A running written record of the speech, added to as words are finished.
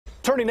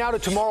Turning now to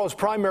tomorrow's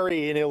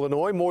primary in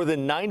Illinois, more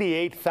than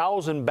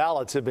 98,000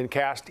 ballots have been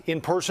cast in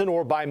person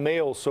or by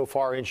mail so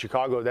far in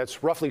Chicago.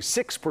 That's roughly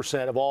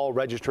 6% of all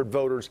registered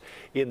voters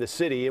in the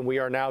city, and we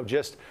are now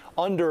just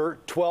under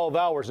 12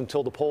 hours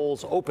until the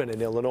polls open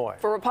in Illinois.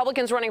 For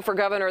Republicans running for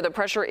governor, the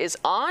pressure is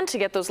on to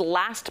get those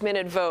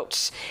last-minute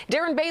votes.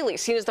 Darren Bailey,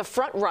 seen as the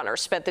front runner,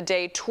 spent the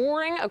day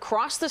touring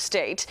across the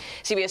state.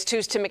 CBS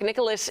 2's Tim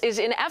McNicholas is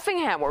in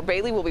Effingham, where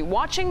Bailey will be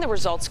watching the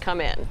results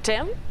come in.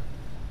 Tim?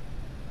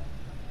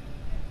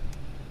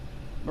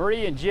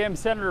 Marie and Jim,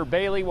 Senator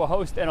Bailey will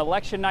host an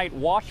election night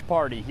watch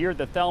party here at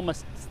the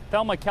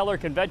Thelma Keller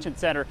Convention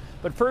Center.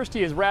 But first,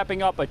 he is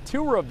wrapping up a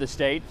tour of the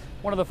state.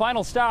 One of the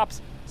final stops,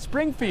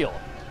 Springfield,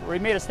 where he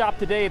made a stop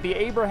today at the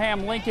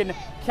Abraham Lincoln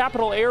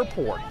Capitol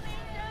Airport.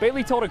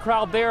 Bailey told a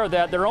crowd there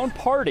that their own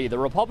party, the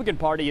Republican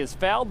Party, has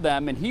failed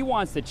them, and he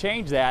wants to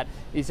change that.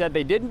 He said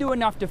they didn't do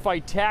enough to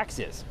fight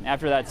taxes.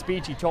 After that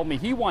speech, he told me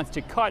he wants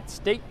to cut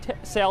state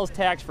sales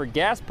tax for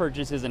gas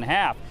purchases in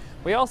half.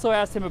 We also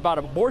asked him about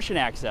abortion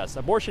access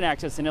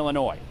in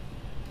Illinois.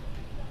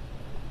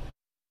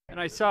 And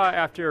I saw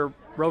after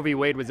Roe v.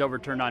 Wade was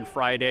overturned on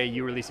Friday,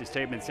 you released a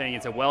statement saying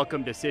it's a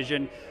welcome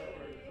decision.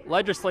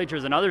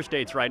 Legislatures in other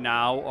states right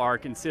now are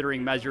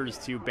considering measures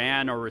to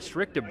ban or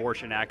restrict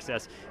abortion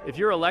access. If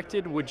you're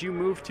elected, would you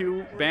move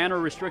to ban or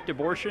restrict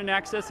abortion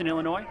access in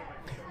Illinois?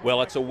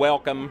 Well, it's a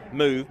welcome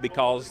move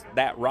because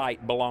that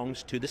right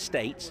belongs to the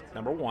states,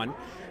 number one.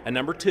 And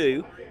number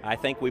two, I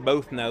think we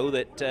both know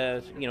that,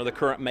 the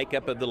current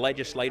makeup of the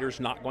legislature is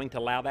not going to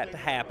allow that to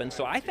happen.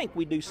 So I think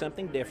we do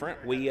something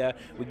different. We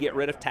get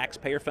rid of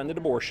taxpayer-funded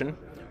abortion.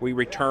 We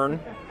return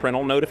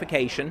parental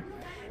notification.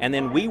 And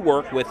then we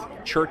work with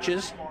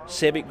churches,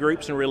 civic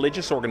groups, and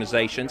religious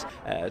organizations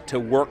to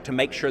work to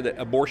make sure that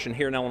abortion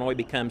here in Illinois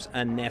becomes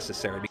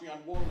unnecessary.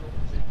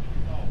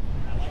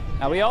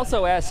 Now, we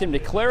also asked him to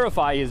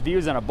clarify his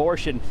views on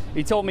abortion.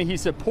 He told me he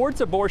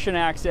supports abortion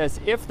access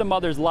if the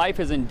mother's life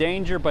is in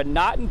danger, but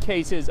not in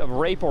cases of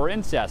rape or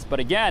incest. But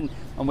again,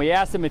 when we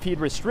asked him if he'd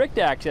restrict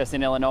access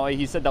in Illinois,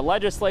 he said the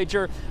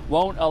legislature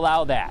won't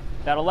allow that.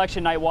 That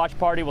election night watch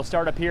party will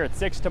start up here at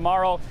 6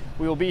 tomorrow.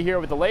 We will be here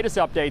with the latest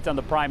updates on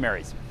the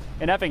primaries.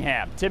 In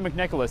Effingham, Tim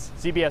McNicholas,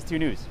 CBS 2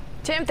 News.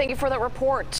 Tim, thank you for that report.